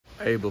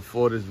Hey,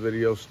 before this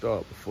video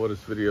start,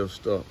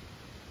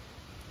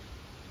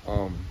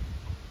 I'm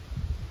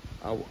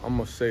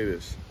gonna say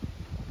this.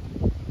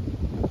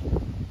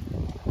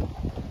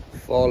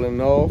 Falling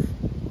off,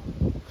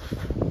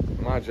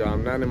 mind you,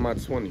 I'm not in my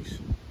 20s.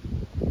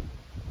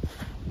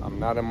 I'm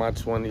not in my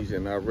 20s,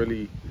 and I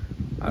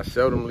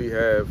seldomly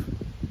have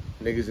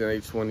niggas in their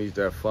 20s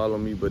that follow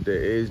me, but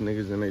there is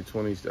niggas in their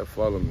 20s that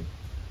follow me.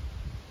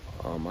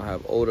 I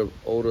have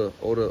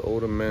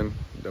older men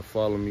that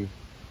follow me,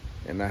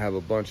 and I have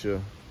a bunch of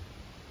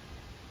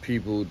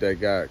people that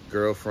got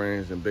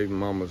girlfriends and big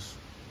mamas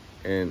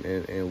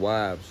and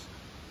wives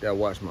that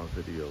watch my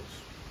videos.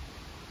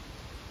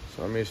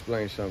 So let me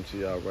explain something to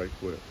y'all right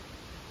quick.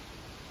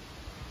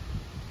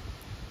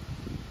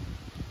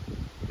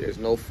 There's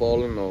no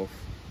falling off.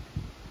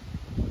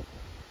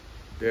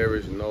 There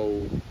is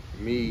no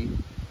me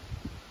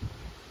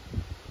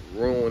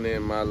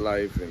ruining my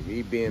life and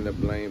me being the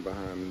blame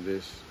behind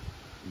this,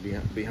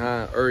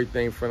 behind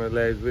everything from the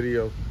last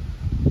video.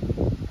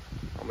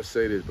 I'm gonna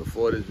say this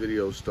before this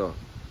video starts.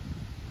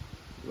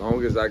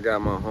 Long as I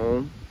got my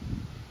home,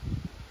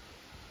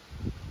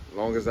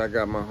 long as I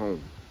got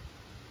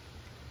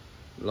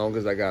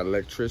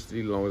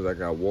electricity, long as I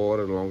got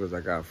water, long as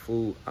I got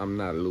food, I'm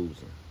not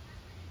losing.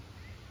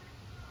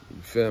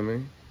 You feel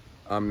me?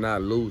 I'm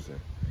not losing.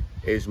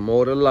 It's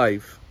more to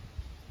life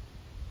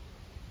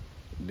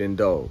than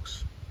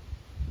dogs.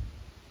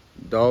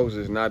 Dogs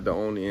is not the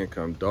only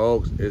income.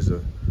 Dogs is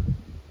a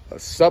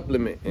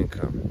supplement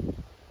income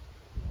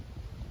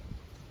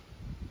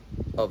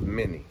of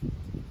many.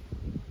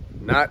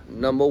 Not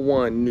number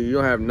one. You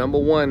don't have number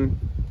one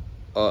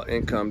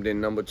income,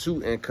 then number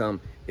two income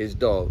is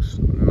dogs.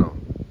 No.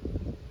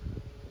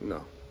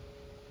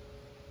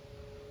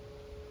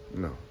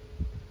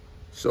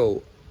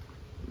 So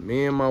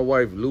me and my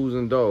wife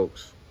losing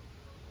dogs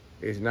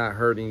is not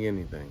hurting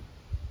anything.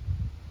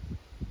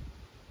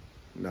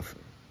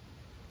 Nothing.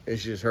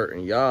 It's just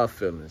hurting y'all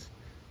feelings.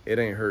 It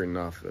ain't hurting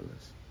our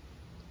feelings.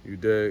 You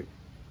dig?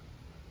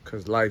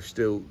 Cause life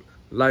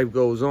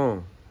goes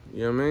on.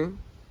 You know what I mean?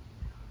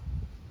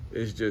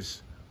 It's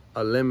just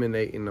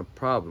eliminating the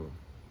problem.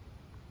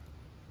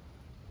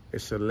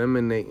 It's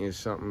eliminating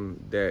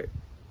something that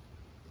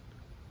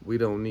we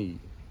don't need.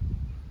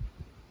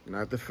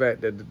 Not the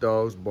fact that the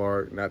dogs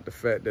bark, not the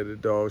fact that the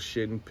dogs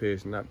shit and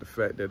piss, not the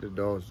fact that the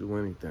dogs do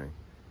anything.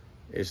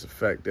 It's the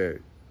fact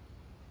that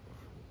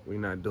we're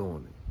not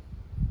doing it.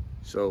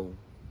 So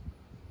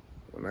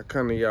when I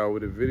come to y'all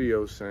with a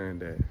video saying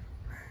that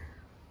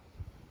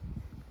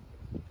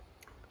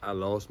I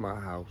lost my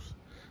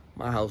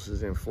house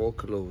is in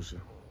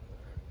foreclosure.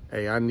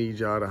 Hey, I need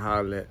y'all to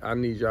holler. I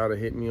need y'all to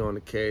hit me on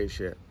the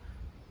Cashapp.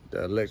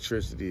 The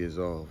electricity is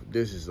off.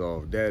 This is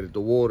off. The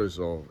water's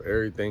off.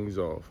 Everything's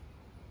off.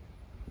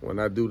 When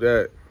I do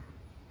that,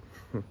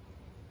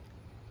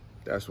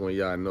 that's when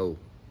y'all know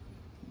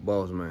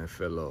boss man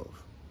fell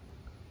off.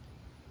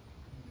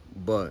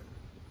 But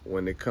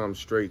when it comes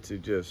straight to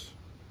just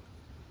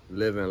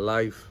living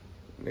life,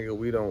 nigga,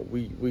 we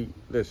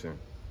listen.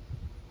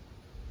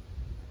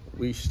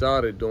 We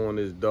started doing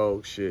this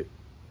dog shit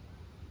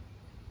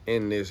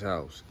in this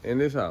joint.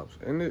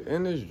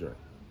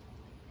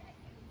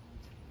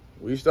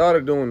 We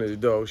started doing this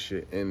dog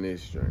shit in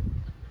this joint.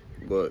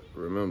 But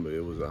remember,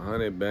 it was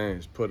 100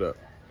 bands put up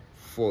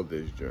for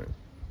this joint.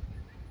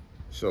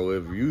 So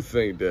if you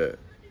think that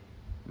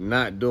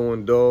not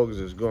doing dogs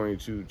is going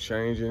to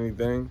change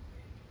anything,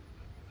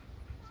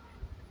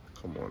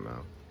 come on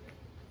now.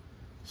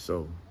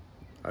 So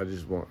I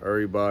just want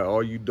everybody,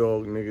 all you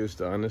dog niggas,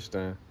 to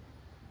understand.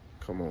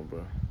 Come on,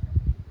 bro.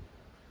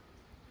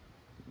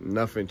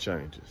 Nothing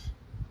changes.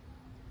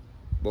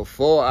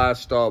 Before I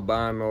start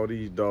buying all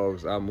these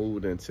dogs, I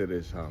moved into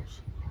this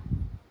house.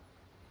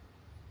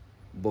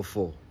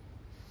 Before.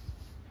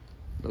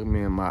 Look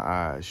me in my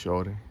eyes,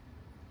 shorty.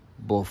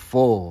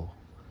 Before.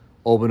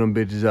 Open them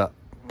bitches up.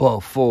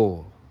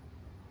 Before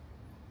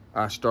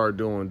I start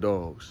doing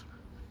dogs,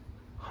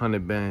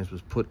 100 bands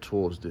was put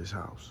towards this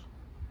house.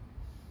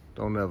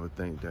 Don't ever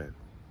think that.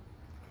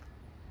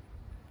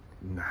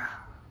 Nah.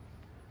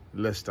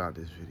 Let's start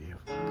this video.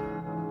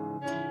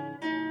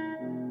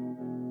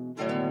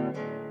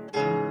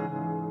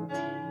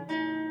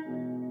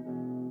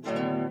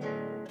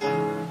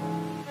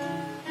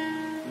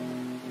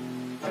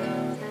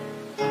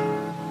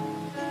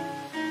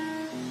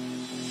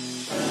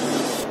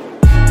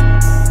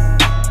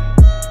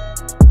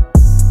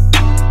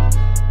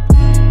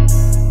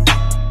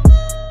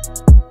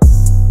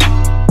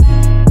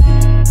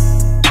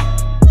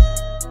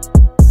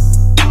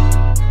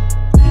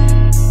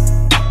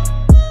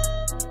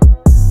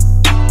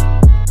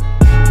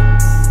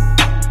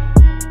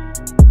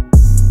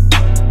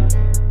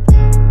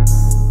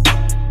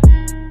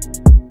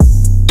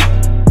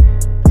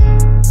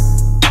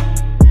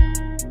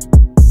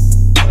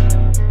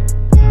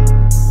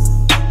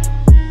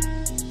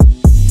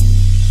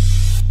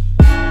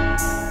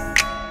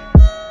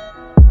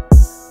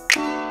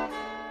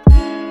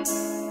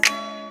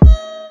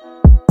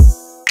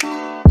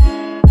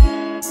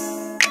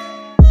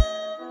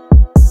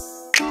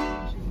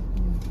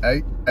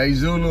 Hey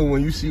Zulu,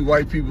 when you see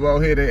white people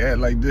out here, they act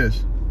like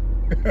this.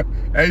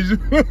 Hey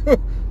Zulu,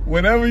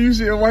 whenever you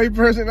see a white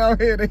person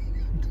out here, they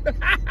Look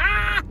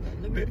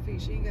at her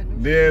feet. She ain't got no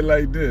feet. they're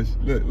like this.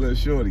 Look,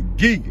 Shorty,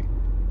 geeking.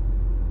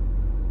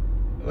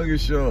 Look at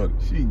Shorty,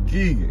 she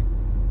geeking.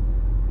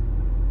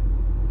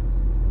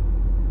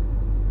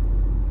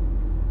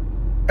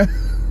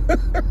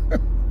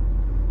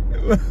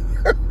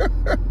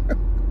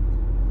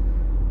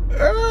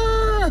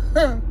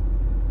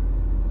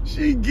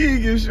 She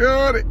geeking,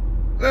 Shorty.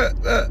 Look.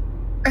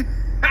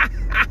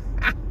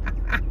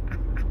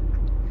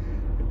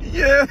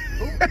 Yeah.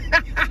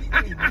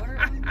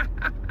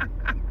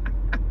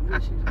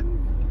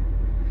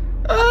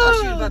 I thought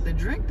she was about to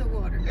drink the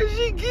water.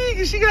 She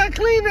geeking. She gotta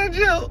clean that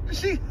joke.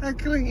 She gotta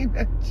clean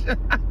that joke.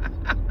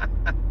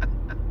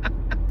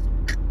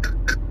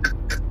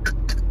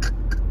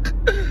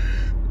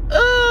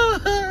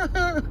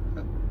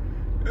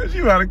 She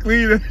about to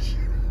clean that shit.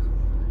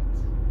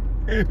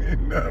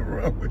 Ain't nothing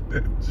wrong with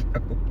that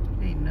joke.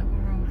 Ain't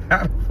nothing wrong with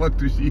How the fuck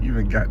does she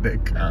even got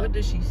that car? What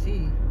does she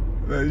see?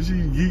 Like, she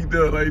geeked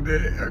up like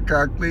that. Her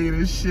car clean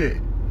as shit.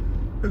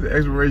 That's the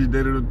expiration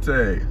date of the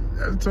tag.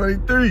 That's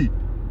 23.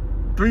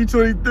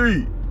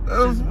 323.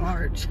 That was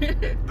March.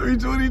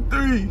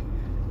 323.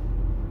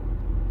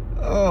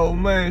 Oh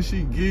man,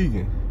 she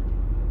geeking.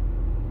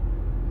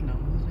 No,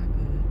 it's not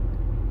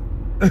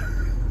good.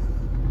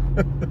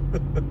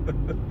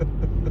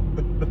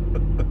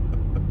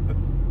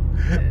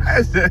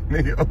 That's that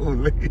nigga old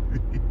lady.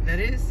 That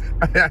is?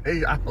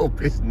 I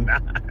hope it's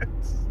not.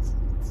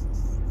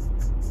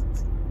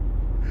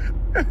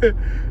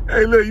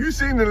 Hey, look, you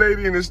seen the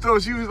lady in the store.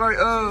 She was like,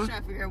 She was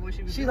trying to figure out what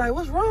she was doing. like,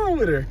 what's wrong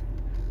with her?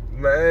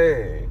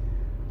 Man.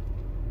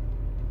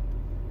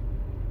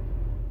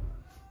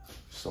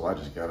 So I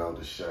just got out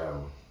the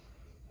shower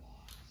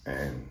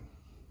and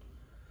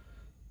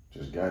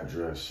just got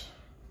dressed.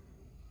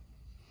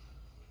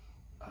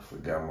 I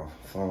forgot my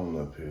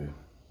phone up here,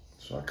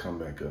 so I come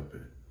back up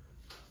here.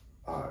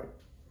 All right.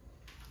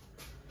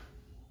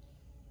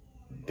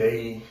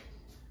 The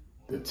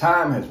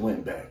time has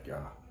went back,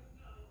 y'all.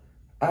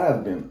 I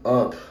have been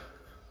up.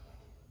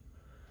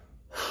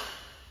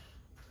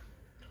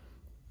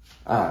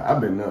 I've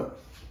been up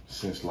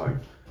since like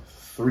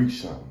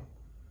 3-something,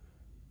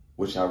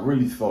 which I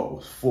really thought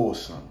was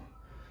 4-something.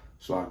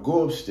 So I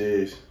go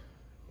upstairs,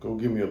 go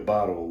get me a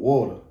bottle of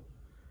water,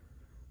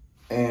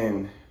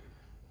 and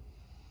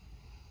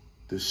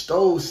the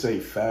stove say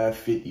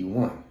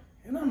 5:51.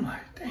 And I'm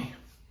like, damn,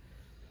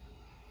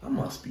 I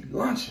must be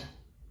lunching.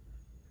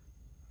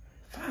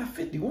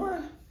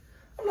 5:51?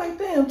 I'm like,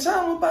 damn,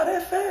 time went by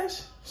that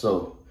fast.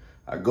 So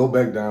I go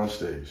back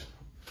downstairs.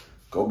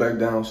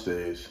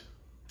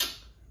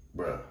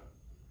 Bruh,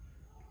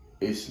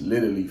 it's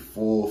literally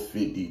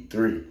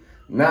 4:53.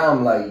 Now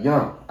I'm like,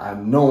 young, I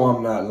know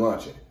I'm not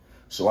lunching.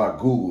 So I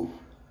Google,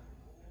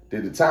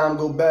 did the time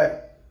go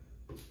back?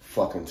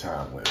 Fucking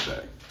time went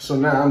back. So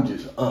now I'm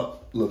just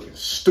up looking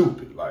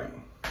stupid, like.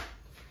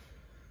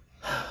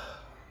 I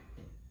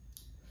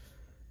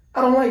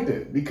don't like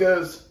that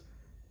because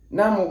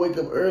now I'm gonna wake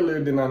up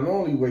earlier than I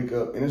normally wake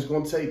up, and it's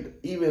gonna take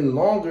even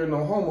longer,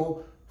 no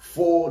homo,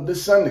 for the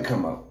sun to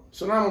come out.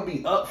 So now I'm gonna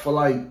be up for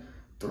like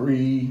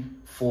 3,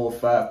 4,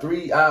 5,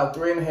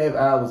 3.5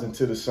 hours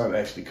until the sun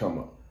actually come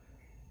up.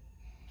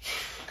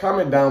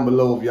 Comment down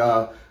below if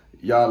y'all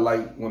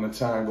like when the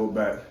time go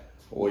back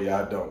or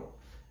y'all don't.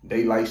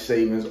 Daylight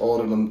savings,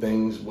 all of them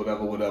things,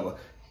 whatever.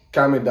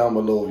 Comment down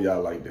below if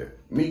y'all like that.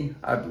 Me,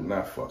 I do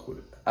not fuck with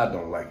it. I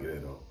don't like it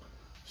at all.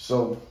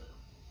 So,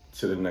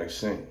 to the next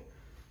scene.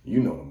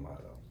 You know the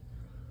motto.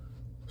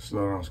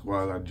 Slow down,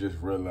 squad. I just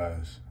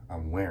realized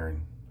I'm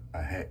wearing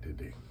a hat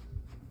today.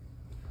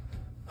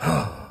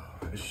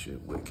 This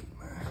shit wicked,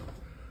 man.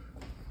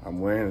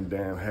 I'm wearing a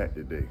damn hat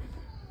today.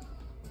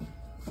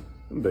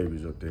 Them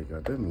babies up there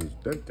got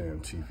that damn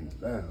TV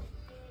loud.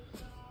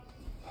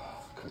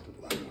 Cut the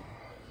light on.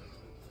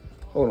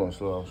 Hold on,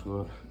 slow down,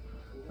 squad.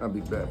 I'll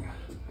be back.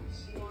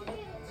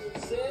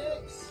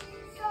 6,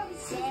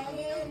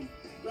 7,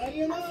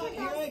 ready or not,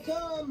 here I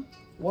come.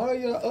 Why are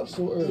y'all up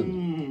so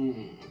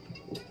early?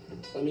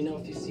 Let me know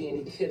if you see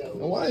any kiddos.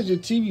 And why is your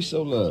TV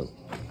so loud?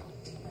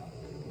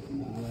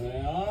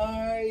 Where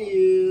are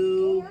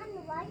you?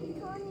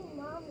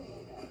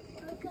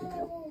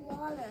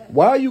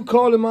 Why are you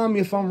calling mommy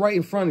if I'm right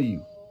in front of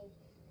you?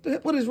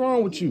 What is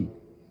wrong with you?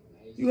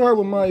 You heard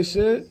what Maya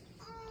said.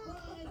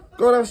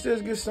 Go downstairs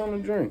and get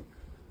something to drink.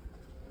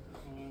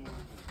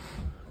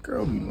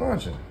 Girl be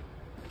lunching.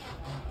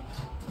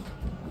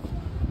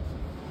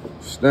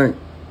 Stink.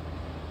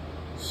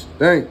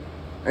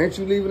 Ain't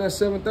you leaving at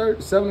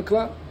 7:30, 7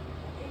 o'clock?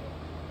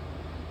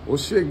 Well,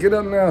 shit, get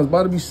up now. It's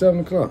about to be 7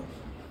 o'clock.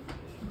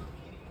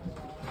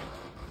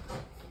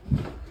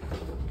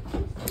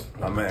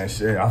 My man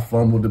said I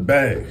fumbled the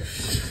bag.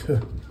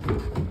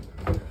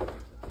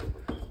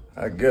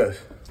 I guess.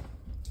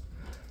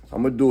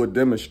 I'm gonna do a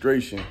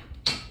demonstration.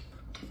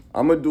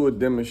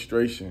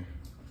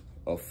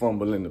 Of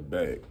fumbling the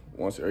bag.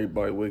 Once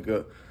everybody wake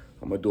up,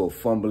 I'm gonna do a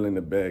fumble in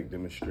the bag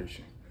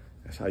demonstration.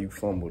 That's how you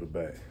fumble the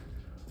bag.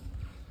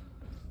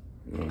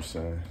 You know what I'm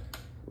saying?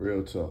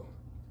 Real talk.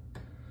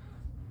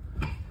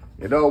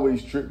 It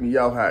always tripped me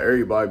out how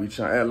everybody be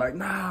trying to act like,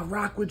 nah, I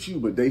rock with you.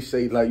 But they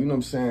say, like, you know what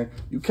I'm saying?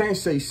 You can't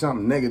say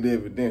something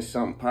negative and then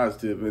something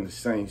positive in the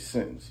same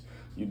sentence.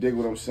 You dig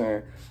what I'm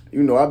saying?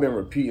 You know, I've been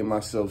repeating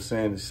myself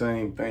saying the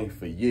same thing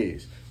for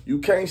years. You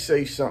can't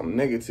say something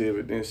negative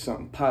and then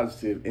something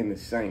positive in the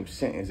same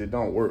sentence. It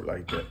don't work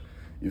like that.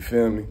 You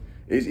feel me?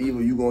 It's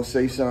either you gonna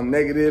say something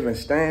negative and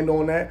stand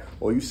on that,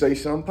 or you say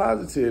something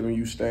positive and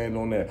you stand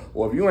on that.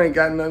 Or if you ain't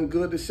got nothing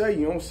good to say,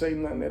 you don't say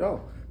nothing at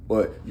all.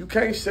 But you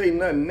can't say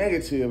nothing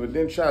negative and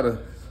then try to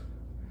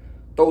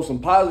throw some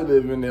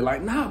positive in there.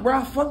 Like, nah, bro,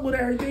 I fuck with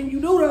everything you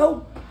do,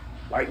 though.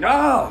 Like,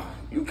 nah,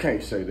 you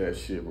can't say that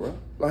shit, bro.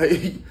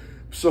 Like,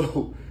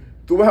 so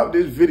throughout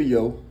this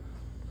video,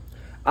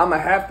 I'm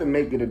gonna have to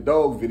make it a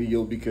dog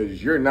video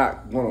because you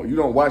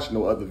don't watch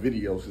no other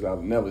videos because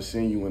I've never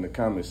seen you in the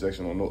comment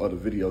section on no other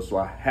videos. So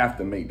I have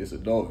to make this a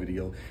dog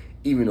video,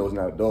 even though it's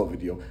not a dog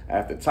video. I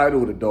have to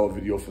title it a dog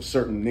video for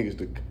certain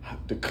niggas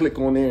to click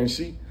on there and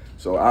see.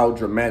 So I'll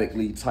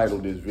dramatically title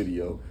this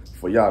video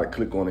for y'all to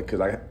click on it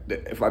because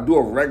if I do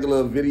a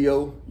regular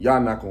video,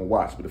 y'all not gonna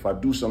watch. But if I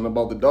do something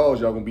about the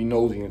dogs, y'all gonna be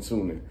nosy and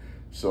tune in.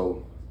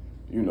 So,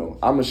 you know,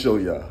 I'm gonna show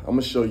y'all. I'm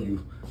gonna show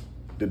you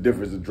the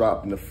difference of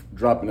dropping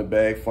the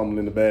bag,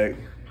 fumbling the bag,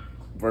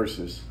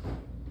 versus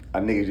a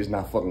nigga just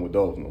not fucking with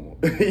dogs no more.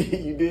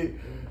 You did?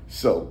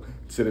 So,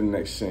 to the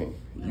next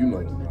scene. You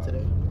know.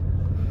 Today.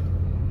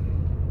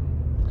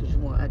 Because you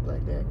want to act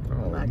like that. You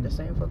want to act the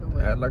same fucking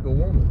way. Act like a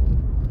woman.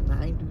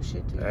 I ain't do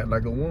shit to you. Act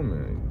like a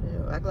woman.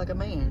 Yeah, act like a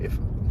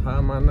man. How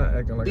am I not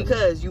acting like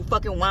because you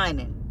fucking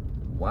whining.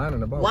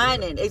 Whining about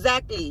Whining, what?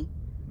 Exactly.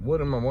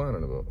 What am I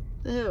whining about?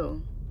 The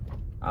hell?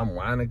 I'm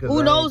whining because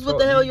who knows what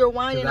the hell you're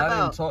whining about?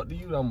 I didn't talk to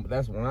you.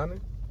 That's whining.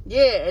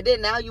 Yeah, and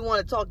then now you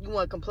want to talk. You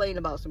want to complain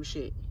about some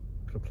shit.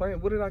 Complain?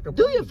 What did I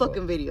complain Do your about?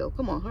 fucking video.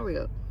 Come on, hurry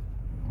up.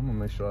 I'm gonna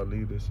make sure I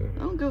leave this in.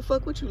 I don't give a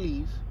fuck what you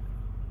leave.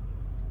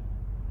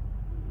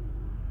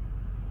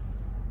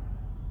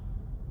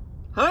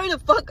 Hurry the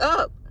fuck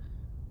up.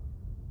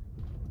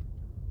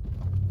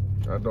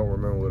 I don't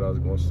remember what I was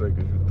gonna say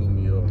because you threw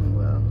me off.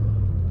 Well.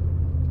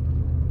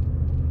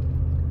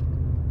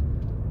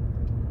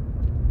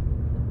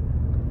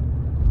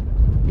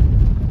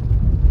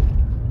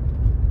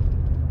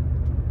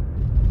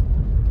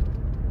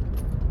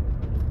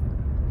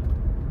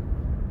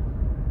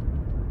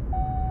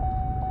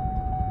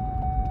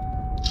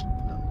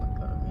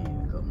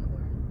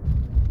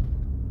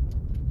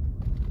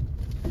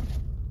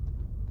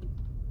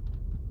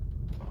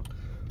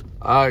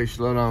 All right,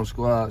 slow down,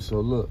 squad.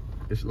 So look,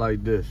 it's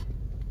like this.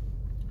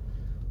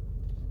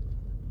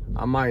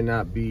 I might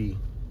not be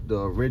the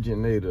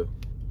originator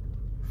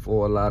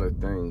for a lot of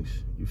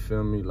things. You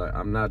feel me? Like,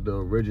 I'm not the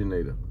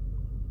originator.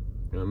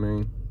 You know what I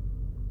mean?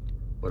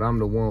 But I'm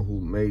the one who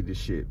made this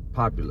shit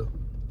popular.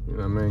 You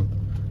know what I mean?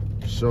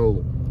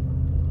 So,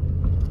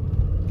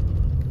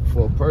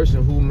 for a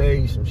person who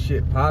made some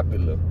shit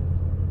popular,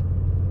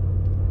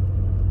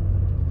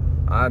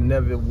 I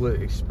never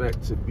would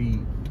expect to be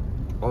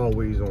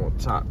always on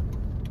top.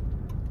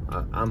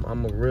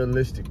 I'm a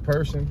realistic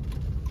person.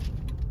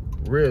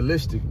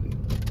 Realistically,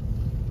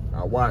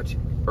 I watch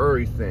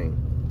everything.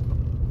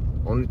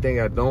 Only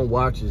thing I don't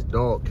watch is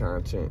dog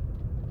content.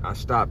 I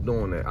stopped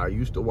doing that. I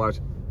used to watch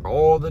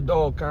all the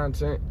dog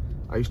content.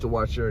 I used to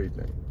watch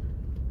everything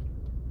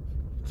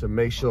to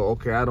make sure,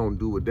 okay, I don't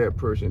do what that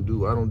person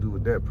do. I don't do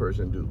what that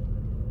person do.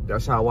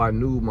 That's how I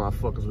knew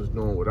motherfuckers was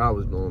doing what I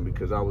was doing,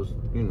 because I was,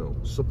 you know,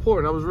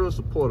 supporting. I was real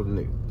supportive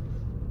nigga.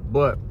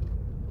 But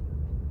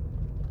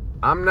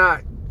I'm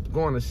not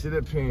going to sit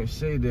up here and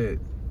say that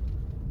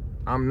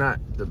I'm not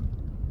the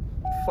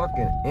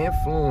fucking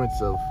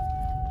influence of,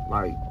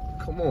 like,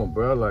 come on,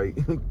 bro. Like,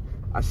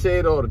 I say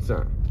it all the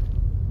time.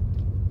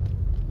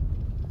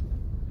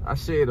 I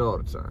say it all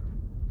the time.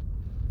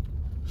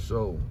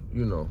 So,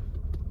 you know.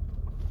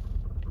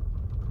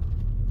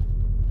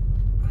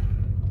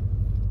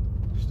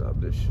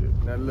 Stop this shit.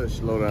 Now let's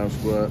slow down,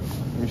 squad.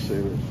 Let me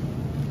say this.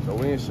 So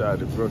we inside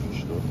the grocery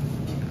store.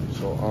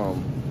 So,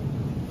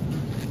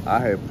 I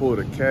had pulled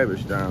a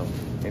cabbage down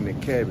and the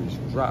cabbage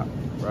dropped,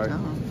 right?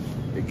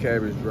 The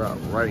cabbage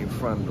dropped right in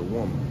front of the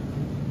woman.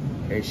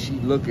 And she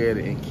looked at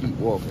it and keep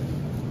walking.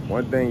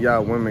 One thing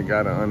y'all women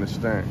gotta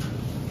understand,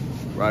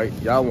 right?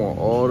 Y'all want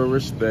all the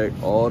respect,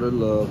 all the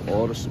love,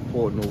 all the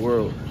support in the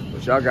world,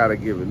 but y'all gotta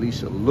give at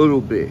least a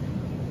little bit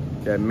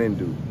that men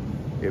do.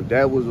 If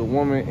that was a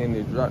woman and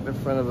it dropped in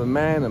front of a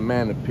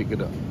man would pick it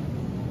up.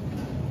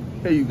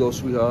 Here you go,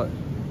 sweetheart.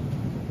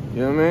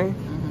 You know what I mean?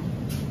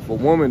 If a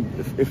woman,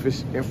 if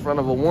it's in front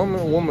of a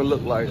woman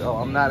look like, oh,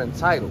 I'm not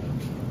entitled.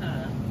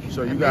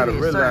 So you gotta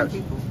realize,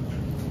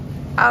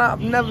 I've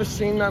never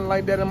seen nothing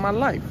like that in my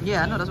life.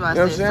 Yeah, I know, that's why I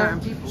said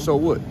certain people. So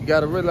what? You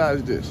gotta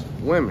realize this.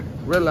 Women,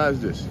 realize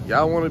this.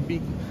 Y'all wanna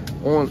be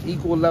on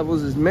equal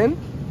levels as men?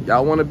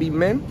 Y'all wanna be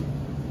men?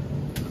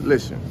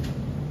 Listen.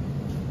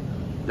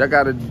 Y'all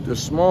gotta do the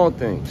small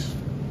things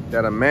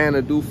that a man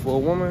will do for a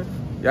woman.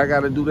 Y'all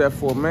gotta do that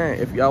for a man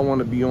if y'all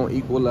wanna be on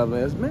equal level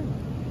as men.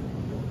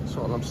 That's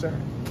all I'm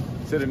saying.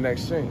 To the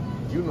next scene.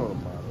 You know the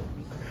motto.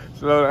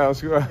 Slow down,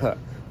 squad.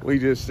 We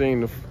just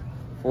seen the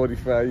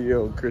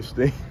 45-year-old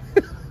Christine.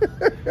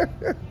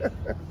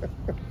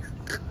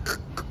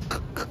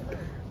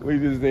 We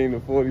just seen the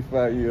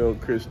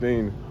 45-year-old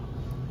Christine.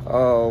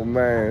 Oh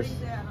man.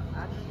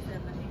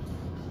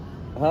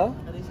 Huh?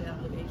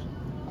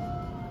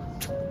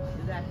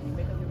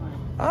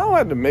 I don't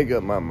have to make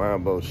up my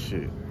mind about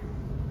shit.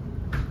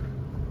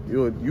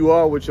 You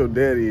are what your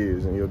daddy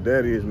is, and your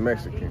daddy is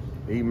Mexican.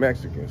 He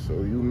Mexican, so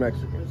you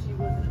Mexican.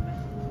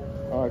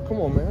 All right,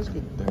 come on, man. Let's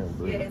get the damn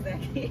bread. Yeah,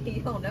 exactly.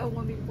 You don't never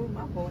want me to move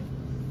my boy.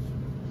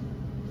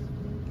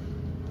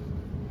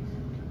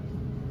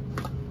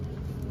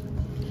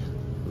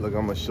 Look,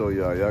 I'm gonna show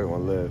y'all. Y'all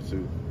gonna laugh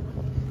too.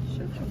 Shut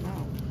your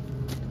mouth.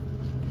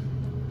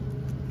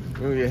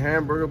 You want to get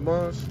hamburger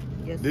buns?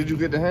 Yes. Did you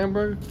get the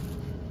hamburger?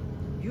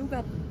 You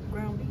got the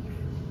ground beef.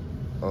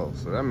 Oh,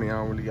 so that means I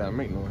don't really gotta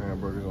make no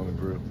hamburgers on the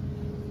grill.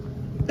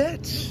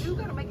 Bitch! You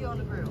gotta make it on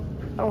the grill.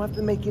 I don't have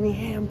to make any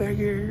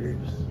hamburgers.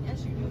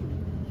 Yes, you do.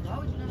 Why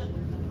would you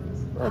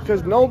not?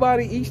 Because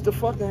nobody eats the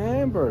fucking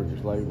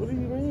hamburgers. Like, what do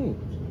you mean?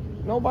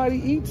 Nobody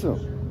eats them.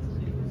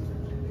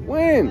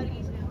 When?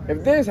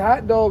 If there's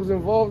hot dogs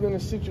involved in a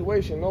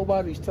situation,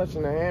 nobody's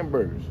touching the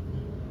hamburgers.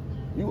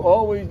 You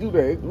always do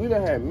that. We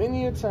done had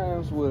many a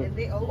times where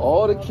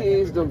all the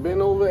kids done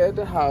been over at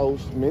the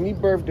house, many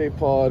birthday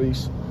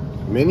parties,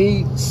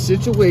 many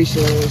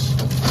situations,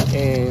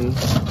 and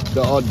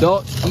the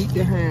adults eat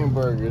the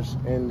hamburgers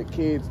and the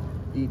kids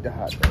eat the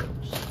hot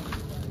dogs.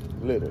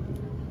 Literally.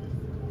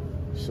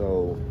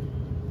 So,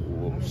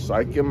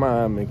 psych your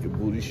mind, make your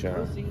booty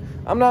shine.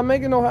 I'm not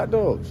making no hot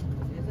dogs.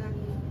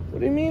 What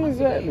do you mean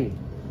exactly?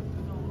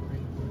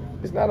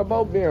 It's not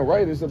about being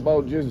right. It's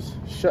about just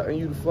shutting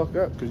you the fuck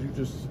up because you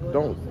just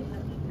don't.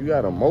 You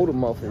got a motor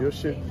mouth and your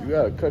shit. You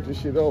got to cut your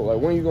shit off.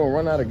 Like, when you going to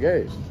run out of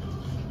gas?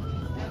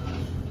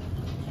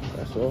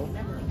 That's all.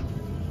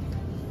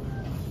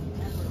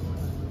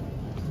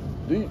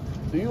 Do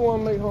you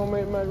want to make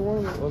homemade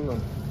macaroni or no?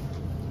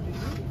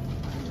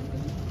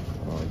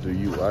 Do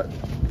you?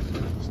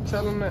 Just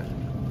tell them that.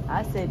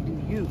 I said do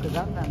you because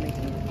I'm not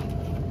making it.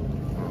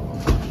 Oh,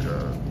 my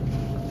God.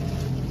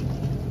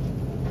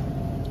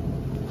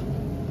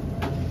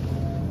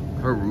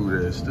 Her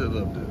rude ass still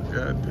up there.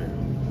 Goddamn.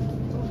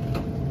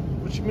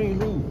 What you mean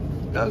who?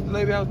 That was the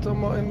lady I was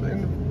talking about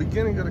in the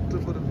beginning of the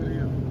clip of the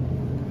video.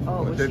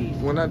 Oh, was she?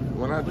 When I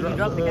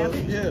dropped the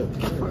cabbage? Yeah.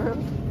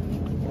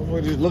 I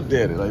just looked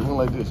at it like went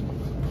like this.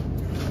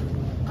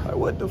 Like,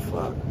 what the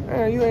fuck?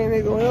 Man, you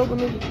ain't gonna help a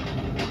nigga?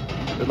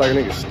 It's like a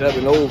nigga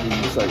stepping over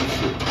you type of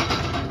shit.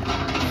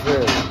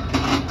 Yeah.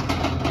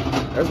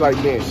 That's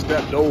like being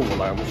stepped over.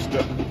 Like, I'm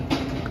stepping.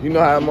 You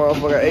know how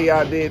motherfucker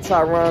AI did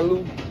Tyronn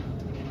Lue?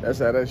 That's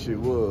how that shit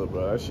was,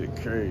 bro. That shit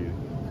crazy.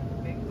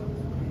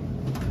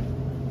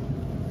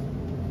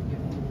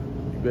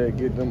 You better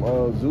get them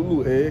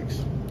Zulu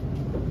eggs.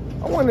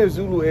 I wonder if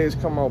Zulu eggs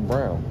come out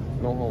brown.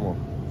 No homo.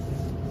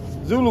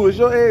 Zulu, is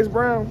your eggs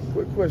brown?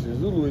 Quick question.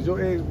 Zulu, is your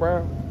eggs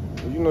brown?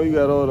 You know you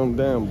got all them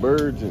damn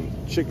birds and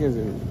chickens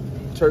and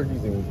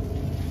turkeys and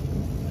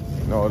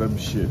all them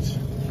shits.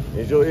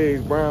 Is your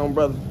eggs brown,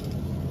 brother?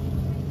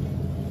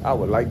 I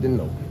would like to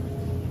know.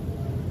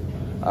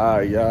 All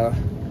right, y'all.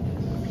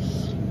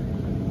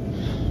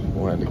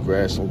 We'll have to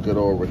grab some good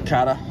old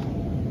ricotta.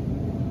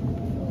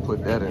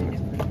 Put that in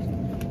it.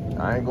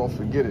 I ain't gonna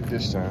forget it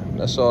this time.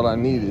 That's all I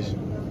need is.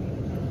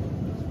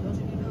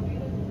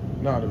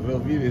 No, the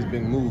Velveeta has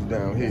been moved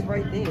down here. It's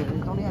right there.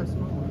 It only have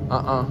small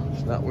one.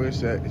 It's not where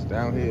it's at. It's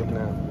down here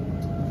now.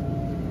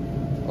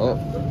 Oh.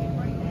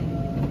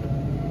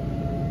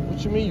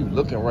 What you mean you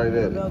looking right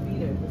at it?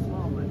 Velveeta, the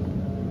small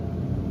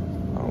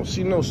one. I don't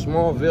see no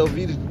small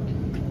Velveeta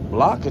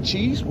block of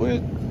cheese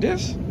with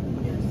this. I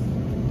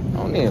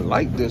don't even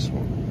like this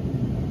one.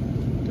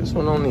 This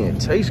one don't even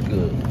taste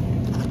good.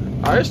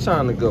 All right, it's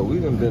time to go. We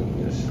done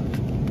been this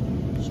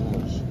so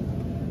much.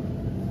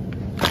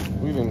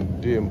 We done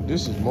did.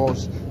 This is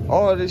most.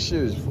 All of this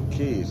shit is for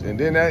kids, and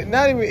then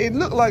not even. It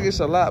looked like it's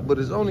a lot, but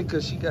it's only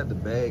because she got the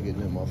bag in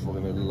there,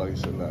 motherfucker. That look like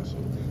it's a lot. So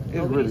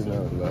it's really not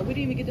a lot. We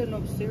didn't even get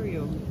no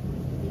cereal.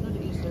 We not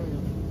to eat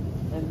cereal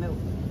and milk.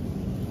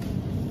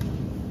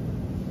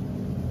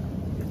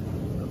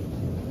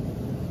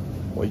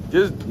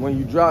 When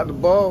you drop the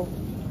ball,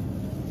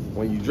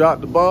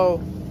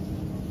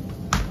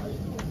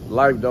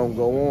 life don't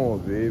go on,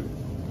 baby.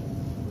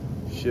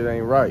 Shit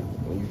ain't right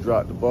when you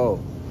drop the ball.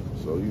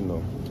 So, you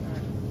know,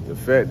 the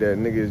fact that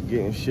niggas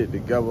getting shit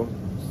together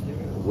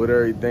with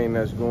everything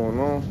that's going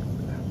on,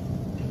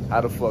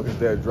 how the fuck is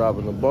that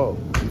dropping the ball?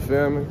 You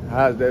feel me?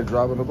 How is that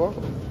dropping the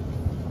ball?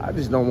 I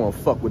just don't want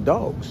to fuck with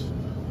dogs.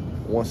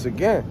 Once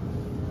again,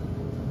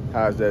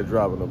 how's that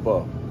dropping the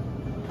ball?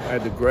 I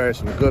had to grab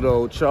some good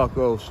old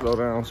Choco Slow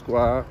Down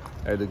Squad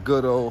at the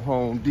good old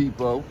Home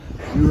Depot.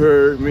 You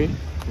heard me.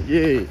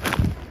 Yeah.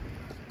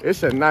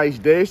 It's a nice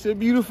day. It's a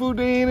beautiful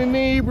day in the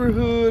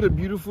neighborhood. A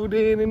beautiful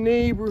day in the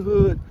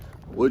neighborhood.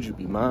 Would you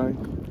be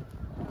mine?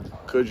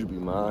 Could you be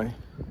mine?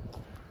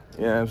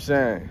 You know what I'm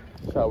saying?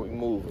 That's how we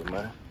moving,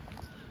 man.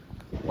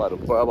 About to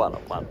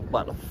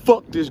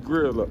fuck this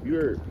grill up, you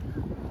heard?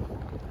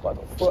 About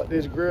to fuck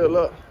this grill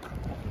up.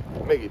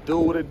 Make it do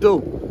what it do.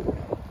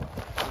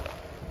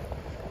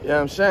 You know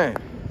what I'm saying?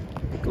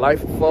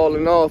 Life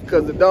falling off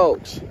because of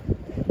dogs.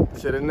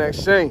 To the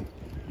next scene.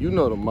 You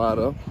know the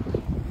motto.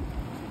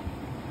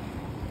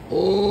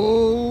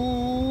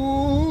 Oh,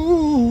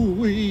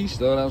 we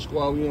start out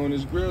squad. We on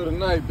this grill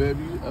tonight,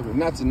 baby. I mean,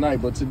 not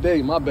tonight, but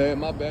today. My bad.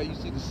 You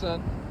see the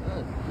sun?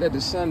 Let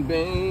the sun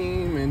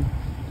beam and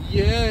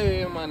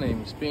yeah, my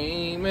name is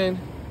Beamin'.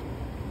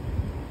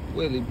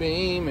 Willie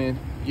Beamin'.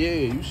 Yeah,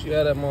 you see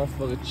how that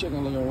motherfucker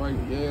chicken looking right?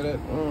 Yeah, that,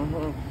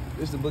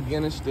 It's the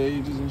beginning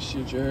stages and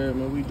shit, you heard,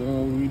 man. We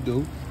doing what we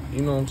do.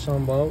 You know what I'm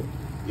talking about?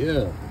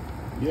 Yeah.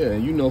 Yeah,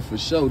 and you know for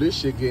sure, this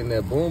shit getting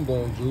that boom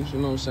boom juice, you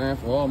know what I'm saying?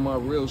 For all my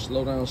real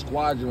slow down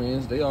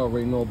squadrons, they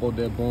already know about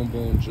that boom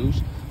boom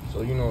juice.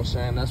 So, you know what I'm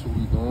saying? That's what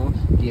we doing.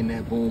 Getting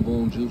that boom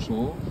boom juice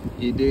on.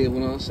 You did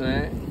what I'm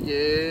saying?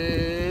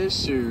 Yes,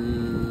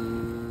 sir.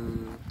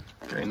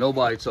 Ain't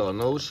nobody talking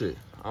no shit.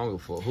 I don't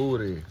give a fuck who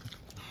it is.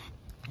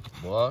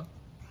 Boy,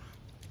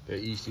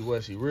 that Easty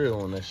Westy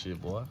real on that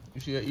shit, boy.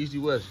 You see that Easty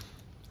Westy?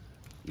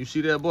 You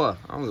see that, boy?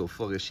 I don't give a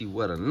fuck if she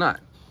wet or not.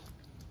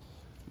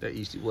 That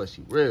Easty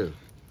Westy real.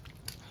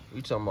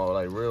 We talking about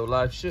like real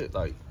life shit.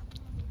 Like,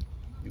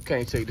 you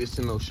can't take this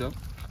to no show.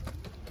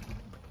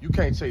 You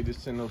can't take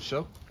this to no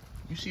show.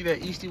 You see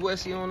that Easty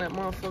Westy on that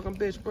motherfucking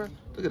bitch, bro?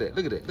 Look at that,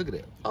 look at that, look at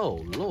that.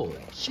 Oh, Lord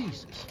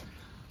Jesus.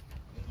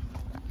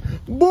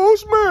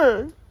 Boss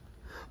man,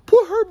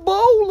 put her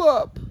bowl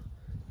up.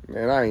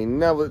 Man, I ain't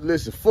never,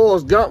 listen,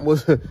 Forrest Gump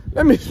was,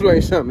 let me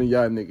explain something to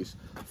y'all niggas.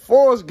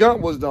 Forrest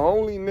Gump was the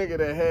only nigga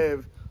that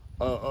have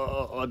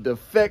a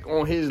defect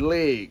on his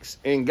legs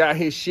and got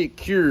his shit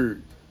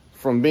cured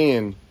from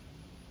being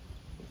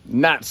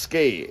not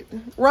scared.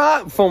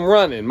 From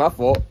running, my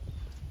fault.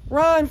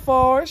 Run,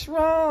 Forrest,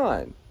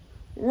 run.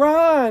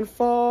 Run,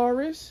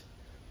 Forrest,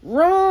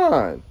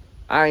 run.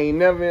 I ain't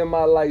never in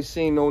my life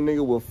seen no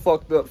nigga with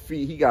fucked up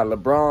feet. He got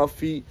LeBron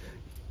feet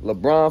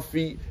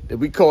that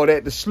we call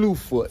that the slew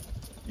foot.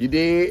 You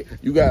did?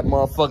 You got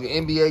motherfucking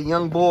NBA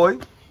young boy.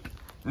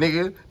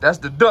 Nigga, that's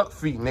the duck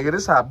feet, nigga.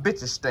 This how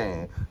bitches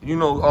stand. You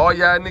know, all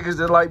y'all niggas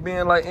that like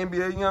being like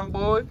NBA young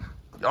boy,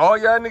 all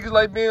y'all niggas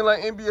like being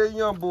like NBA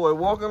young boy,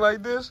 walking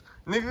like this,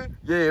 nigga.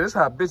 Yeah, this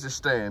how bitches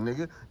stand,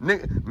 nigga.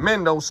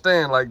 Men don't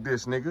stand like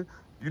this, nigga.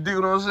 You dig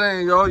what I'm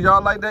saying?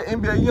 Y'all like that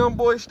NBA young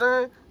boy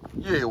stand?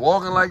 Yeah,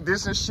 walking like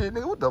this and shit,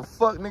 nigga. What the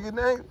fuck, nigga?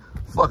 Nigga?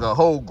 Fuck a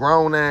whole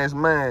grown ass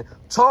man. You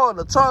tall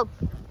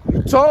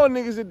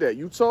niggas at that.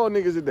 You tall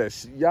niggas at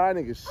that. Y'all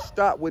niggas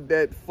stop with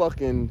that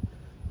fucking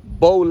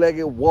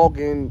bow-legged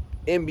walking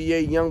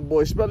NBA young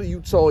boy. Especially you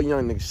tall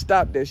young niggas.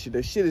 Stop that shit.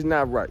 That shit is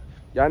not right.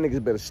 Y'all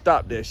niggas better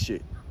stop that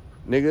shit.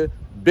 Nigga,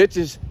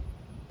 bitches,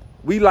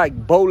 we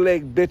like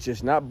bow-leg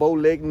bitches, not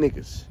bow-leg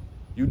niggas.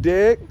 You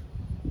dig?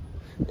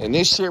 And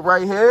this shit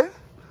right here,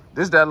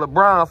 this that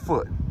LeBron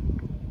foot.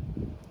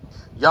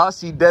 Y'all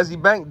see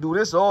Desi Bank do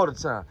this all the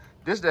time.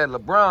 This that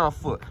LeBron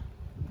foot.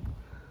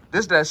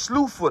 This that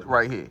slew foot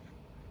right here.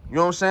 You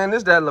know what I'm saying?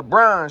 This that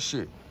LeBron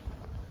shit.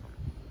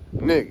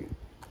 Nigga,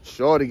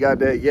 Shorty got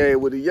that yay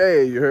with a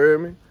yay, you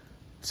heard me?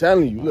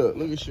 Telling you,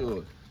 look at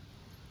Shorty.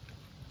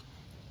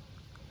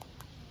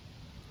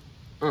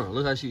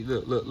 Look how she,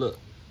 look.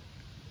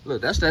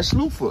 Look, that's that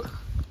slew foot.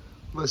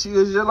 Look, she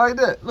is just like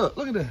that. Look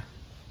at that.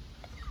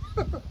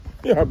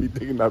 Yeah, I be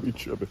thinking I be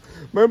tripping.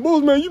 Man,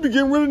 Bulls, man, you be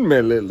getting rid of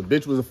man. The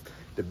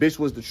bitch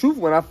was the truth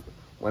when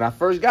I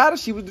first got her.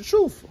 She was the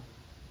truth.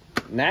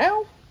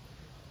 Now,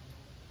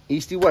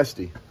 Easty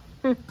Westy.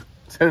 To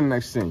the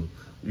next scene.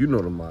 You know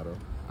the motto.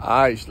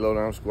 All right, slow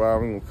down, squad.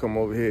 We're gonna come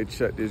over here and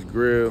check this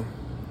grill.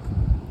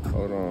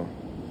 Hold on.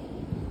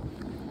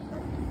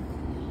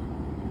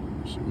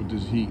 See with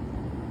this heat.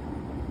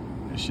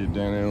 This shit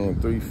down there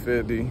on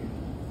 350.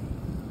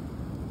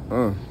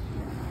 Oh,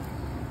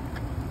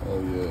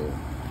 yeah.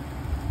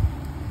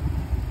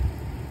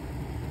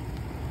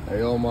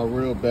 Hey, all my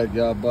real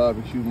backyard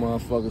barbecue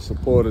motherfucking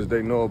supporters,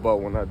 they know about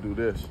when I do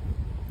this.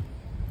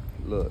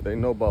 Look, they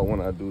know about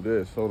when I do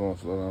this. Hold on,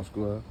 slow down,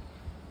 squad.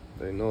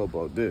 They know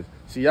about this.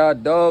 See, y'all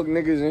dog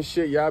niggas and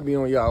shit, y'all be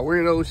on y'all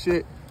weirdo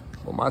shit.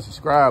 But my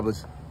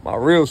subscribers, my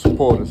real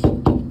supporters,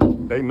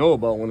 they know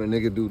about when a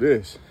nigga do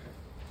this.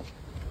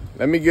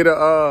 Let me get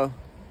a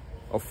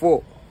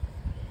fork.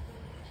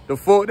 The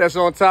fork that's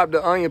on top of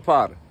the onion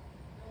powder.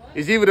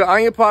 It's either the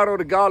onion powder or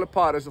the garlic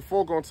powder. There's a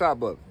fork on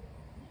top of it.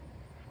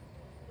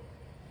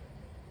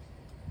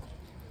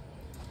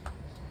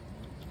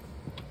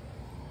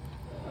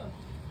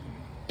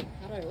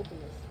 How do I open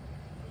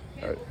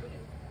this?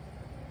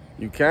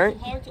 You can't?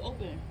 It's hard to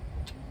open.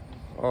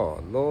 Oh,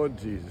 Lord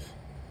Jesus.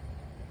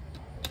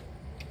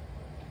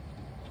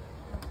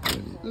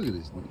 Look at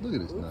this. Look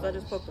at this. Oops, I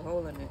just poked a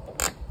hole in it.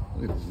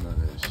 Look at this nut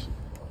ass shit.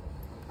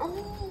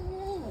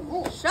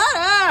 Oh, shut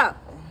up!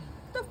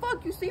 What the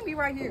fuck? You see me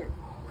right here.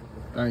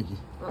 Thank you.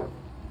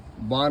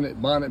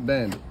 Bonnet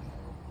Bandit.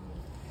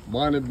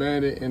 Bonnet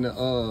Bandit and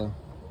the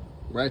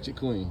Ratchet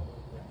Queen.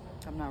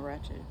 I'm not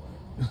ratchet.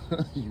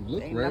 You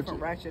look Ain't ratchet. nothing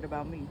ratchet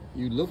about me.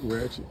 You look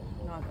ratchet.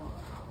 No,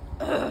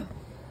 I don't.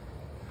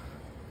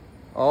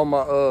 All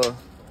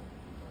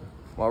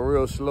my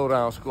real slow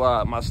down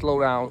squad, my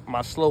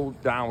slow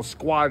down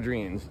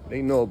squadrons,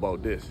 they know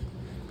about this.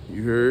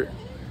 You heard?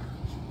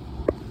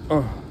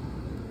 All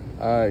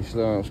right,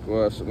 slow down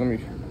squad. So let me.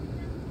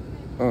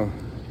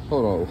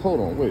 Hold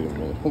on. Wait a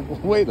minute.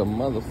 Wait a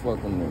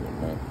motherfucking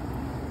minute, man.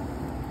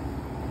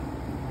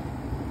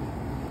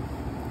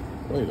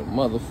 Wait a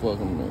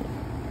motherfucking minute.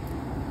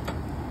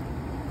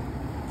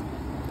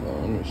 Oh,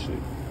 let me see.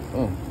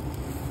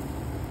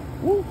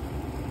 Woo.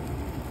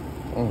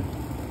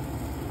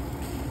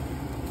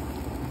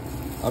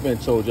 I've been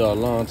told y'all a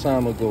long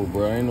time ago,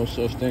 bro. Ain't no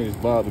such thing as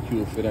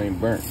barbecue if it ain't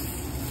burnt.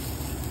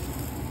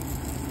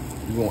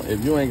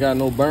 If you ain't got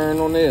no burn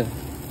on there,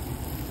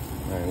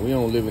 man, we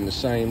don't live in the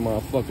same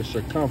motherfucking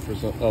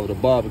circumference of the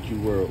barbecue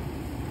world.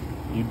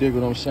 You dig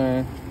what I'm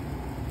saying?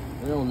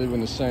 We don't live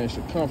in the same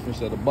circumference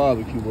of the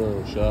barbecue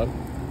world, shot.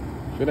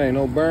 If it ain't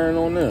no burn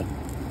on there.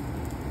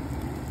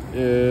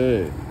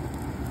 Yeah.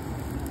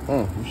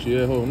 You see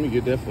that? Hold on, let me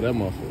get that for that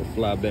motherfucker to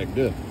fly back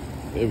there.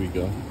 There we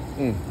go.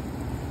 And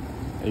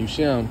you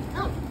see him?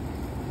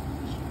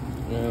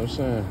 You know what I'm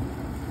saying?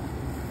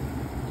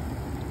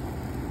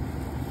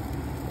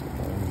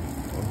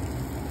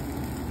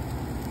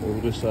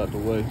 Move this out the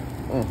way.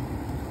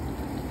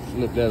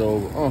 Flip that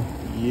over.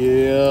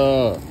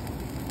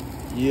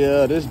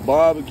 Yeah, this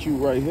barbecue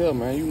right here,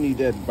 man. You need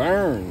that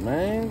burn,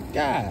 man.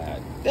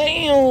 God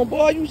damn,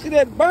 boy. You see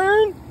that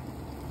burn?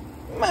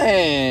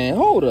 Man,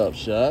 hold up,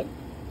 shot.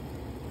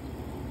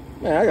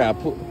 Man, I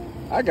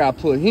gotta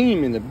put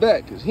him in the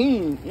back, cause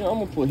him, you know, I'm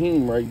gonna put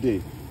him right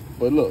there.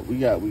 But look, we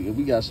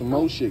got some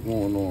more shit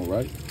going on,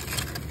 right?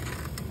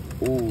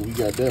 Oh, we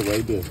got that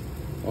right there.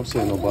 Don't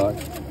say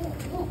nobody.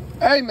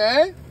 Hey,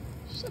 man,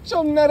 shut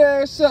your nut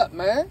ass up,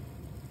 man.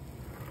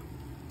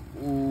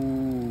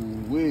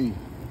 Ooh, we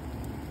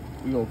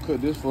gonna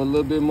cook this for a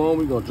little bit more.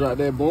 We gonna drop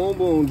that boom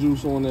boom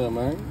juice on there,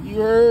 man.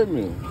 You heard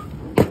me.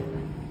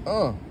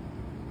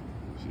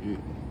 Shit,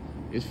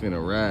 it's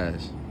finna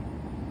rise.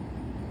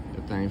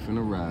 That thing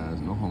finna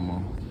rise, no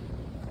homo.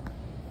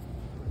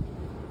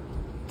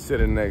 To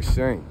the next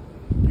thing.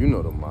 You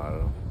know the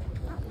motto.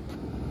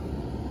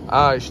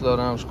 All right, slow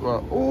down,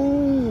 squad.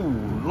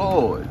 Ooh,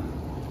 Lord.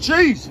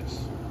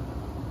 Jesus.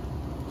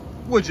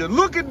 Would you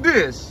look at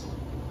this?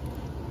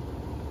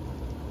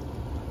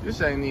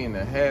 This ain't even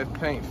a half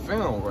paint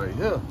film right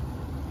here.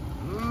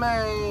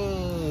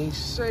 Man,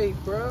 say,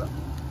 bruh.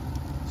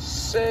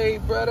 Say,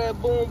 bruh,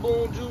 that boom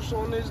boom juice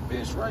on this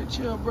bitch right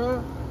here,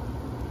 bruh.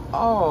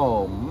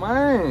 Oh,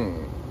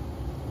 man.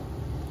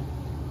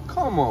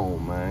 Come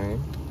on, man.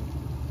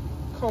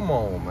 Come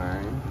on,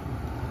 man.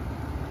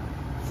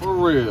 For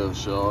real,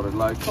 shawty.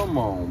 Like, come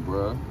on,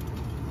 bruh.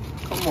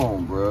 Come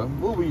on, bruh.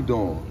 What we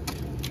doing?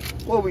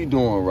 What we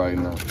doing right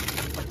now?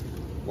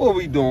 What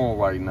we doing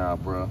right now,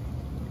 bruh?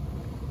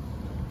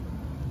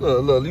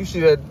 Look, you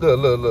see that?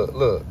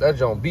 Look. That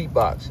joint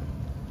beatboxing.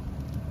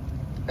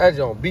 That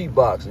joint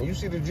beatboxing. You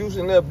see the juice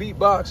in there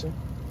beatboxing?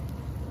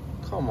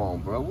 Come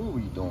on, bro. What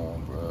we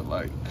doing, bro?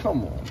 Like,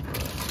 come on,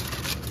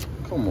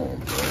 bro. Come on,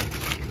 bro.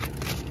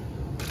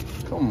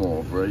 Come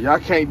on, bro. Y'all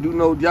can't do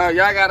no, y'all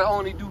gotta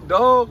only do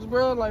dogs,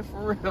 bro. Like,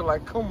 for real.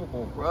 Like, come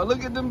on, bro.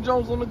 Look at them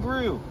Jones on the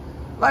grill.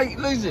 Like,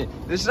 listen,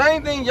 the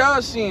same thing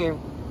y'all seeing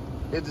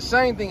is the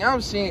same thing I'm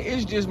seeing.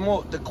 It's just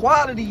more, the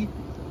quality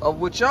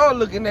of what y'all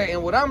looking at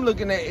and what I'm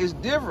looking at is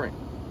different.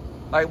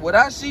 Like, what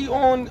I see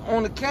on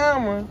the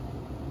camera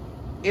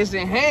is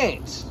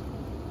enhanced.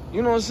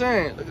 You know what I'm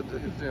saying? Look at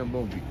this damn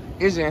movie.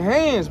 It's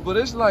enhanced, but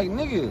it's like,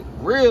 nigga,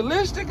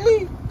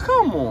 realistically,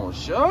 come on,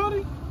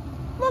 shawty.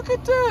 Look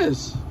at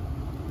this.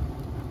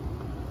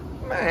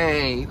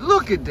 Man,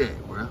 look at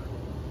that, bro.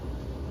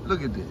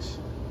 Look at this.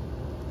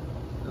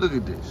 Look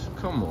at this.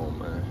 Come on,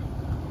 man.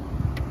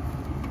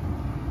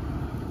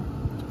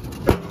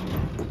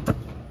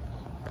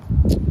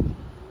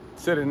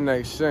 To the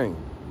next thing.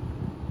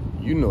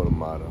 You know the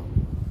motto.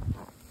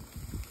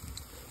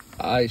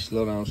 All right,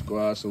 slow down,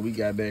 squad. So we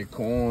got that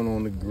corn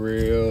on the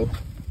grill.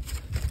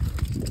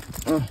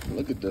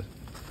 Look at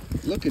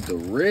the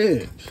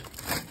ribs.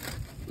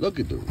 Look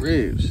at the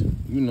ribs.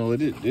 You know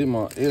it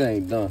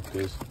ain't done,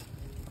 cause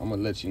I'm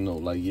gonna let you know.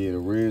 Like, yeah, the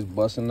ribs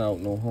busting out,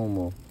 no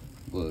homo.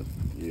 But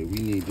yeah, we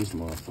need this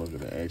motherfucker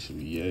to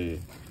actually, yeah,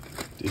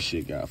 this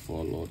shit got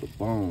fall off the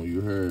bone.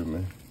 You heard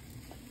me?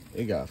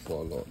 It got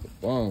fall off the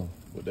bone.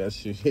 But that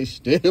shit, it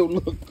still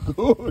look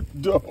good,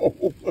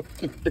 though.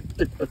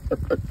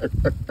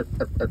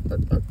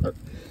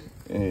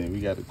 And we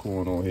got the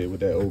corn on here with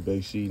that Old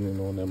Bay seasoning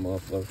on that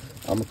motherfucker.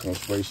 I'm gonna come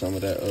spray some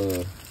of that,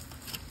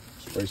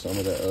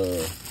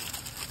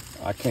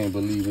 I can't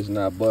believe it's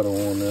not butter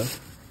on there.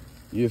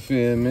 You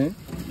feel me?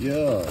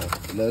 Yeah,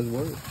 let's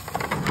work.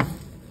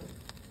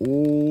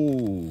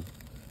 Ooh,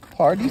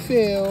 party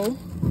fail.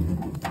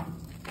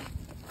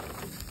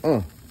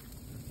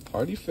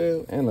 Party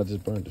fail, and I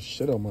just burned the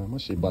shit on my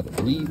shit about to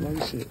bleed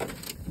like shit.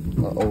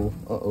 Uh-oh.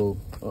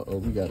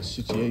 We got a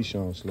situation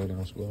on. Slow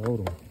down, squad.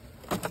 Hold on.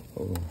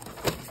 Hold on.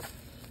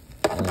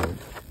 All right.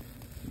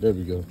 There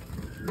we go.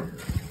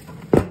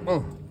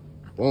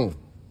 Boom.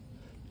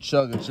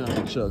 Chugga,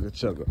 chugga, chugga,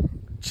 chugga.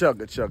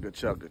 Chugga, chugga,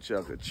 chugga,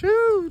 chugga.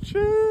 Choo,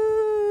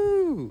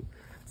 choo.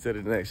 To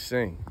the next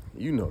thing.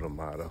 You know the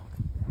motto.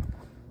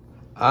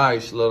 All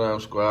right, slow down,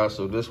 squad.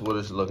 So this is what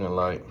it's looking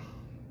like.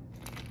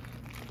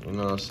 You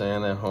know what I'm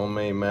saying? That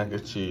homemade mac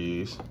and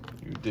cheese.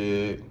 You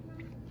did.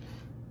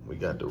 We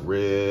got the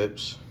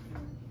ribs.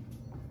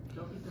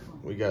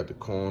 We got the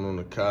corn on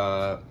the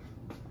cob.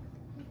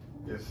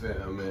 Yes,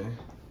 sir, man.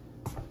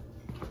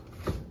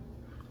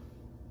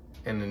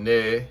 And then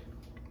there,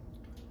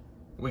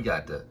 we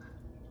got the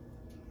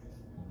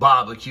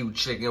barbecue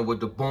chicken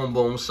with the boom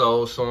boom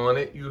sauce on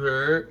it. You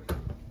heard?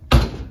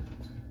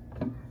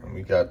 And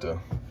we got the,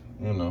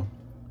 you know,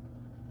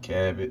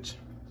 cabbage.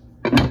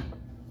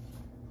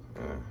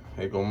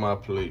 Here go my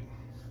plate.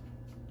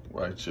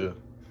 Right here.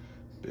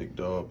 Big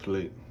dog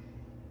plate.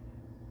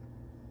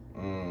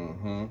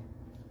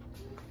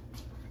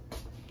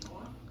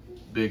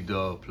 Big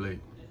dog plate.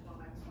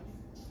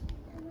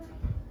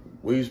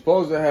 We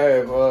supposed to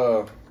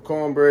have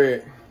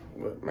cornbread,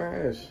 but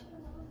man,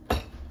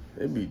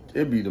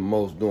 it be the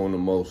most doing the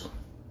most.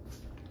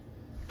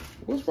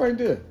 What's right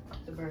there?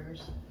 The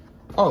burgers.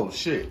 Oh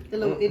shit. The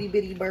little itty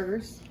bitty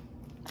burgers.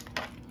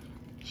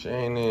 I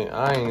ain't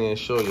even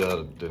show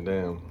y'all the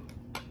damn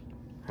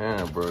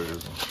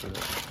hamburgers and shit.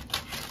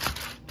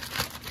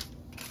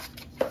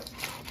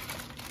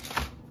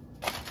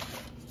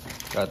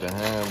 Got the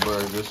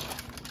hamburgers.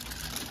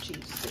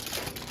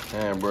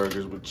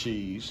 Hamburgers with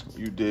cheese.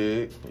 You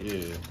did?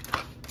 Yeah.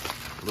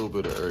 A little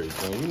bit of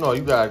everything. You know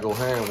you gotta go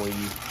ham when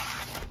you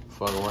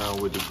fuck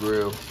around with the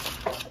grill.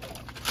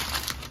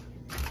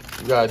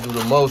 You gotta do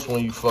the most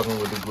when you fucking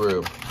with the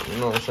grill. You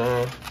know what I'm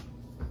saying?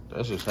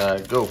 That's just how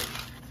it go.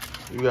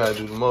 You gotta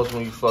do the most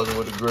when you fucking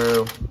with the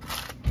grill.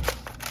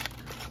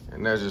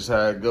 And that's just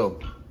how it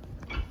go.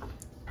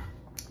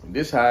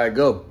 This how it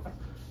go.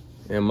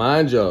 And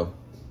mind y'all,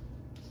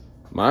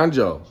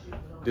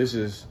 this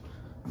is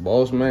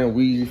Boss Man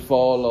Weezy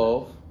Fall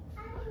Off.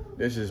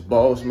 This is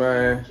Boss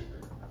Man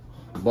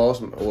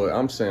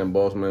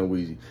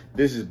Weezy.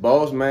 This is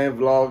Boss Man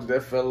Vlogs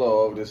that fell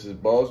off. This is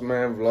Boss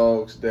Man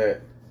Vlogs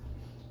that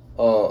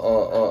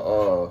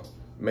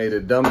made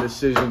a dumb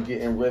decision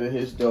getting rid of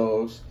his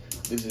dogs.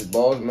 This is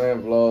Boss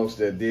Man Vlogs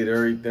that did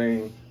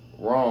everything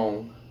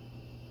wrong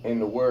in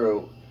the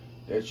world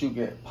that you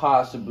can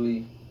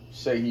possibly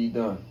say he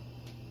done.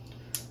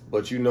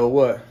 But you know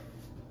what?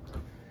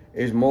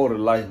 It's more to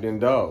life than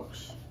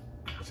dogs.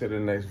 To the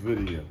next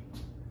video.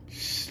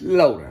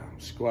 Slow down,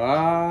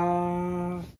 squad.